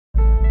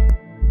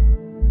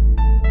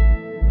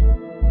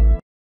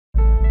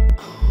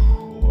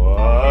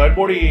Good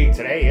morning.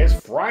 Today is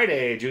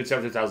Friday, June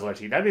 7th,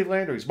 2019. I'm Dave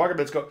Landry's market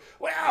bets go.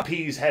 Well,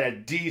 P's had a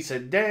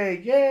decent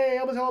day. Yay!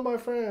 I'm gonna tell my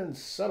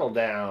friends, settle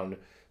down.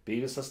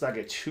 Beavis, let's not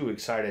get too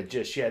excited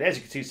just yet. As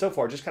you can see so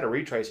far, just kind of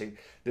retracing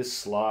this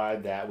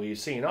slide that we've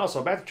seen.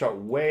 Also, back to chart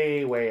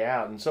way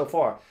out. And so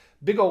far,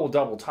 big old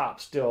double top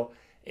still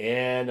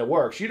in the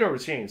works. You know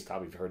routines,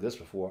 Tom, you've heard this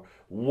before.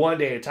 One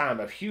day at a time,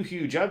 a few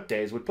huge up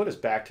days would put us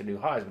back to new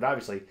highs. But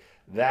obviously,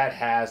 that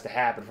has to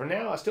happen. For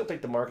now, I still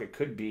think the market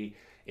could be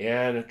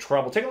in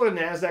trouble. Take a look at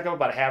NASDAQ, up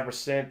about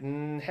 0.5%,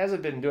 and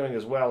hasn't been doing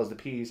as well as the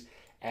P's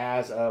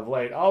as of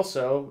late.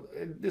 Also,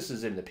 this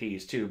is in the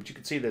P's too, but you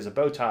can see there's a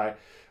bow tie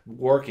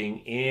working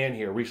in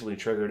here, recently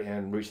triggered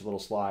and reached a little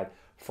slide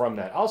from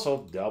that.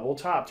 Also, double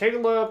top. Take a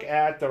look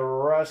at the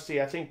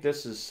Rusty. I think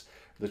this is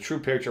the true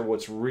picture of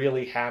what's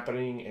really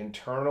happening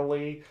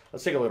internally.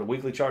 Let's take a look at a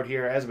weekly chart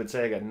here. As I've been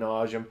saying ad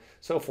nauseum,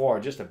 so far,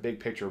 just a big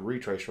picture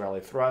retrace rally,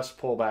 thrust,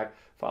 pullback,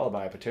 followed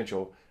by a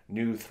potential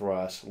new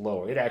thrust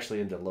lower. It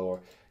actually ended lower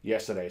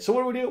yesterday. So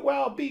what do?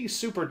 Well, be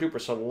super duper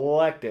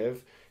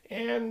selective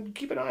and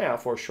keep an eye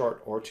out for a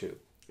short or two.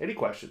 Any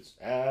questions?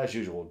 As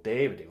usual,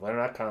 Dave at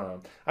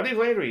DaveLandry.com. I'm Dave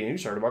Landry, and you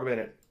started Market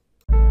Minute.